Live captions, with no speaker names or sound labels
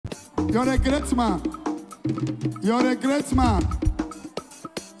You're a great man. You're a great man.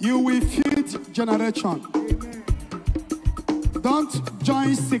 You will feed generation. Amen. Don't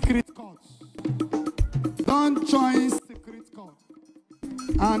join secret cults. Don't join secret cults.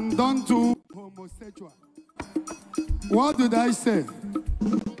 And don't do homosexual. What did I say?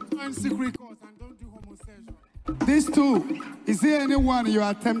 Don't join secret cults and don't do homosexual. These two, is there anyone you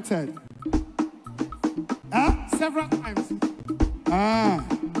are tempted? Huh? Several times. Ah.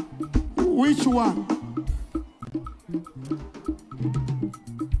 Which one?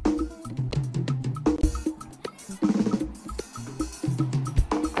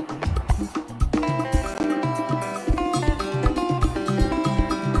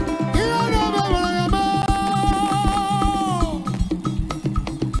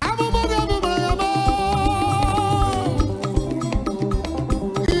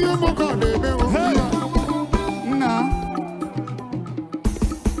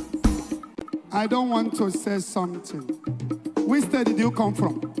 I don't want to say something. Which state did you come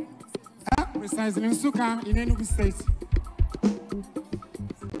from? Precisely in Suka, in Enugu State.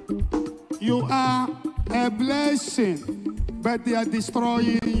 You are a blessing, but they are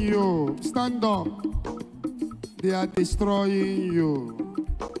destroying you. Stand up. They are destroying you.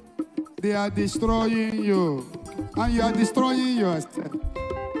 They are destroying you. And you are destroying yourself.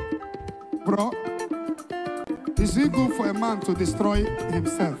 Bro, is it good for a man to destroy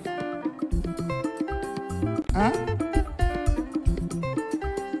himself? Huh?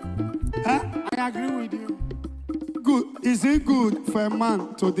 Huh? I agree with you. Good. Is it good for a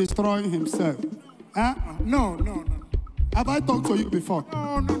man to destroy himself? Huh? No. Have I talked to you before?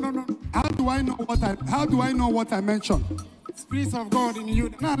 No. How do I know what I mentioned? Spirit of God in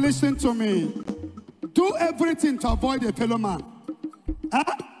you. Now listen to me. Do everything to avoid a fellow man. Huh?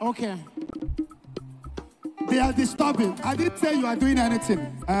 Okay. They are disturbing. I didn't say you are doing anything.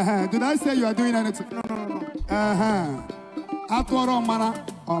 Did I say you are doing anything? No.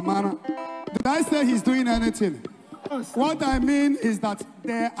 Mana. Did I say he's doing anything? Yes. What I mean is that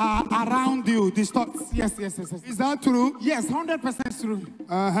they are around you. Yes. Is that true? Yes, 100% true.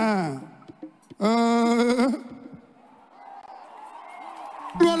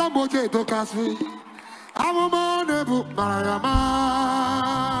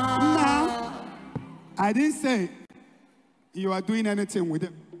 I didn't say you are doing anything with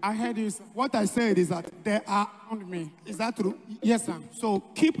them. I heard you, sir. What I said is that they are Around me. Is that true? Yes, sir. So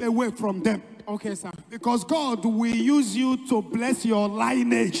keep away from them. Okay, sir. Because God will use you to bless your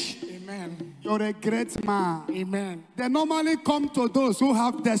lineage. Amen. You're a great man. Amen. They normally come to those who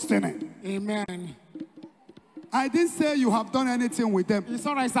have destiny. Amen. I didn't say you have done anything with them. It's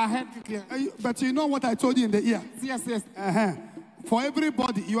all right, sir. I heard you clear. But you know what I told you in the ear? Yes. For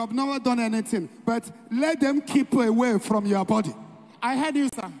everybody, you have never done anything. But let them keep away from your body. I heard you,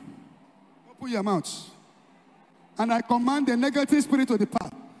 sir. Open your mouth. And I command the negative spirit to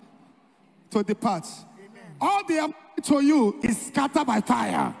depart. Amen. All they are to you is scattered by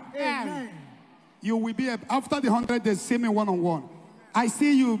fire. Amen. You will be, after the 100 days, see me one-on-one. I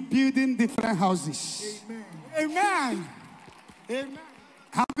see you building different houses. Amen. Amen.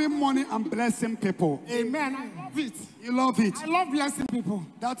 Having money and blessing people. Amen. I love it. You love it. I love blessing people.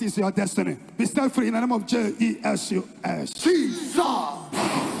 That is your destiny. Be set free in the name of Jesus. Jesus.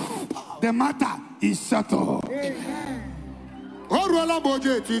 The matter is settled. Amen.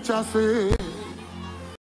 Teacher say.